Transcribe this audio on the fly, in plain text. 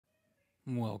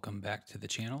Welcome back to the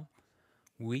channel.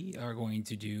 We are going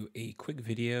to do a quick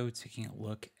video taking a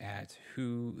look at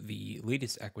who the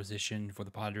latest acquisition for the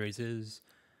Padres is,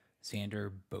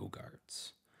 Xander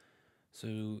Bogaerts.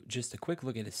 So just a quick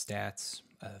look at his stats,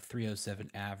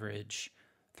 307 average,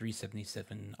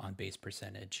 377 on base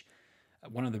percentage.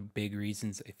 One of the big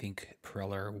reasons I think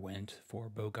Preller went for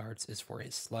Bogaerts is for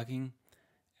his slugging.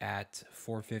 At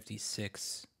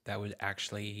 456, that would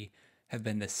actually have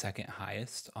been the second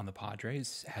highest on the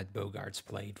Padres had Bogaerts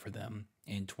played for them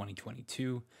in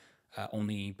 2022,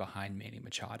 only behind Manny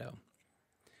Machado.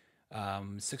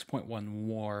 6.1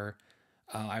 WAR.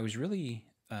 I was really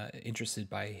interested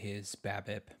by his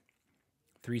BABIP,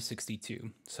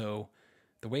 362. So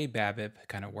the way BABIP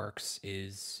kind of works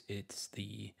is it's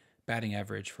the batting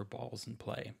average for balls in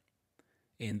play,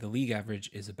 and the league average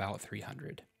is about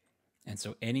 300. And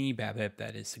so any BABIP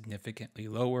that is significantly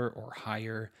lower or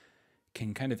higher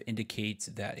can kind of indicate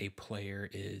that a player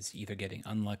is either getting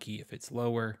unlucky if it's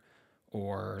lower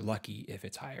or lucky if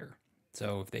it's higher.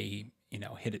 So if they,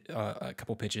 hit a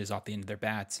couple pitches off the end of their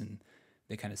bats and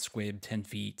they kind of squib 10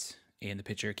 feet and the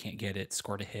pitcher can't get it,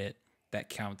 scored a hit, that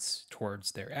counts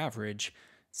towards their average.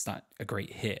 It's not a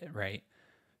great hit, right?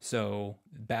 So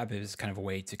BABIP is kind of a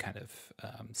way to kind of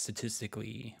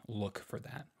statistically look for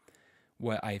that.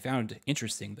 What I found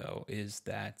interesting, though, is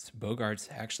that Bogaerts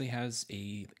actually has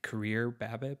a career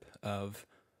BABIP of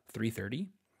 330,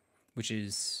 which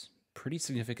is pretty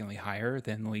significantly higher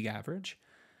than the league average.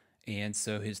 And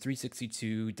so his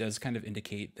 362 does kind of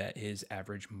indicate that his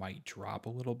average might drop a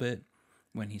little bit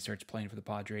when he starts playing for the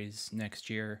Padres next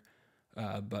year,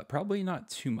 but probably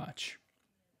not too much.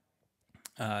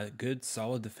 Good,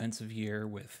 solid defensive year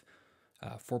with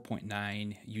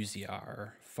 4.9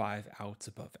 UZR, 5 outs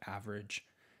above average,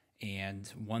 and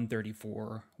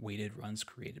 134 weighted runs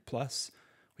created plus,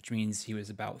 which means he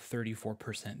was about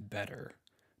 34% better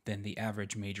than the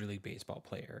average Major League Baseball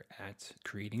player at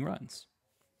creating runs.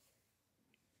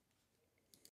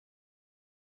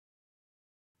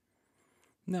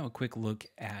 Now, a quick look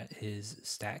at his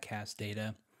StatCast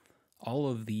data. All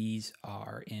of these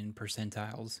are in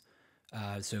percentiles.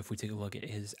 So if we take a look at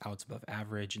his outs above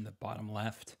average in the bottom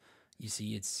left, you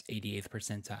see it's 88th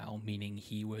percentile, meaning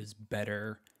he was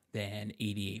better than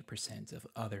 88% of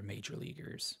other major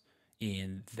leaguers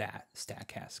in that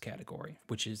StatCast category,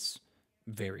 which is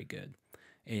very good.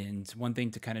 And one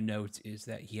thing to kind of note is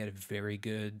that he had a very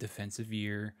good defensive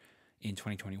year in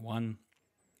 2021,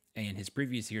 and his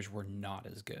previous years were not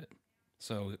as good.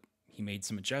 So he made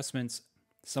some adjustments.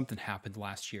 Something happened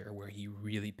last year where he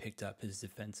really picked up his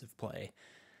defensive play.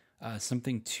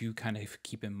 Something to kind of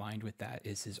keep in mind with that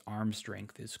is his arm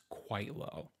strength is quite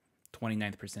low.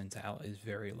 29th percentile is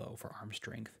very low for arm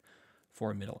strength for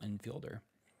a middle infielder.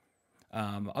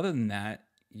 Other than that,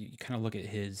 you kind of look at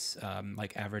his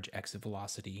average exit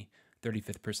velocity.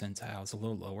 35th percentile is a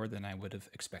little lower than I would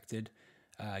have expected,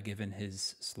 given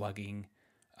his slugging.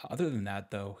 Other than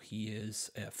that, though, he is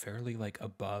a fairly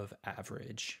above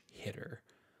average hitter,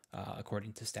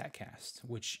 according to StatCast,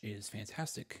 which is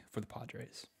fantastic for the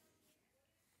Padres.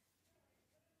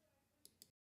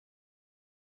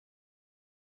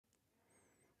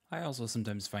 I also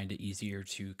sometimes find it easier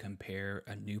to compare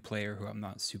a new player who I'm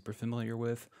not super familiar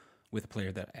with a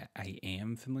player that I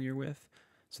am familiar with.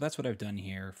 So that's what I've done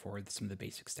here for some of the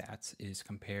basic stats is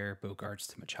compare Bogaerts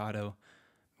to Machado,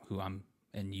 who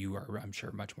you are, I'm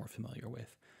sure, much more familiar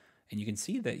with. And you can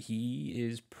see that he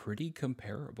is pretty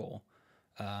comparable.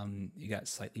 You got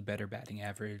slightly better batting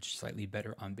average, slightly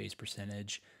better on base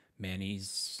percentage.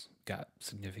 Manny's got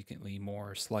significantly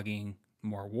more slugging,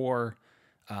 more WAR.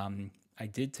 I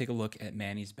did take a look at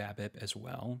Manny's BABIP as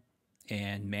well,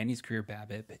 and Manny's career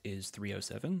BABIP is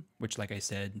 307, which, like I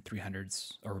said,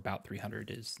 300s or about 300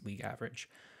 is league average.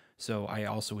 So I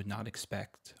also would not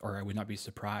expect, or I would not be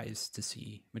surprised to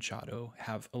see Machado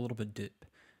have a little bit dip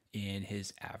in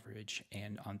his average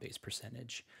and on base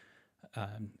percentage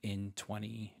in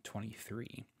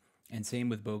 2023. And same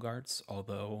with Bogaerts,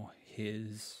 although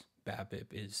his BABIP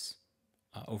is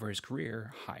over his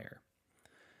career higher.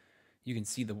 You can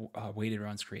see the weighted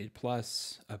runs created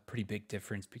plus, a pretty big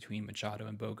difference between Machado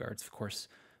and Bogaerts. Of course,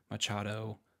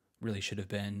 Machado really should have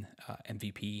been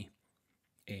MVP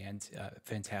and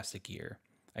fantastic year.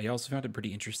 I also found it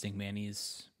pretty interesting.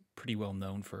 Manny's pretty well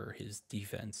known for his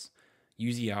defense.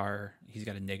 UZR, he's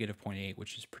got a negative 0.8,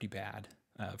 which is pretty bad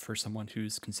for someone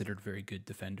who's considered a very good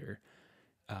defender,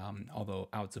 although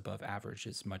outs above average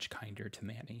is much kinder to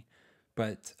Manny.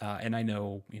 But and I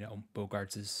know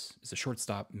Bogaerts is a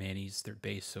shortstop, Manny's third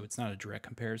base, so it's not a direct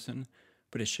comparison,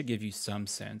 but it should give you some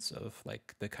sense of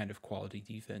the kind of quality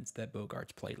defense that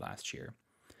Bogaerts played last year.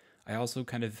 I also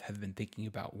kind of have been thinking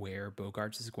about where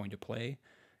Bogaerts is going to play.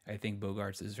 I think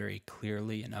Bogaerts is very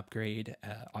clearly an upgrade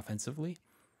offensively.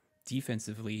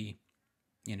 Defensively,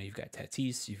 you've got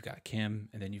Tatis, you've got Kim,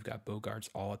 and then you've got Bogaerts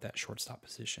all at that shortstop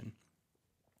position.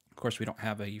 Of course, we don't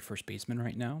have a first baseman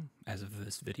right now as of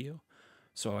this video,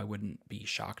 so I wouldn't be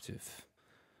shocked if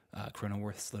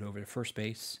Cronenworth slid over to first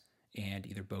base and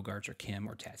either Bogaerts or Kim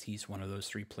or Tatis, one of those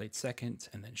three, played second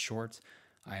and then short.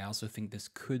 I also think this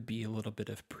could be a little bit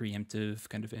of preemptive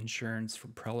kind of insurance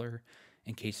from Preller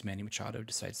in case Manny Machado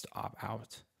decides to opt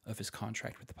out of his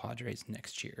contract with the Padres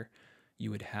next year.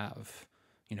 You would have,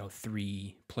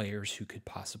 three players who could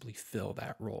possibly fill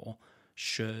that role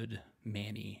should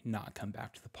Manny not come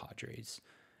back to the Padres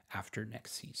after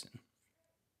next season.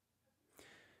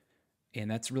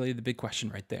 And that's really the big question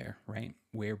right there, right?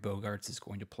 Where Bogaerts is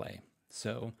going to play.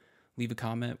 So leave a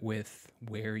comment with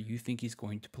where you think he's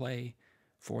going to play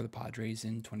for the Padres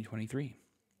in 2023.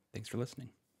 Thanks for listening.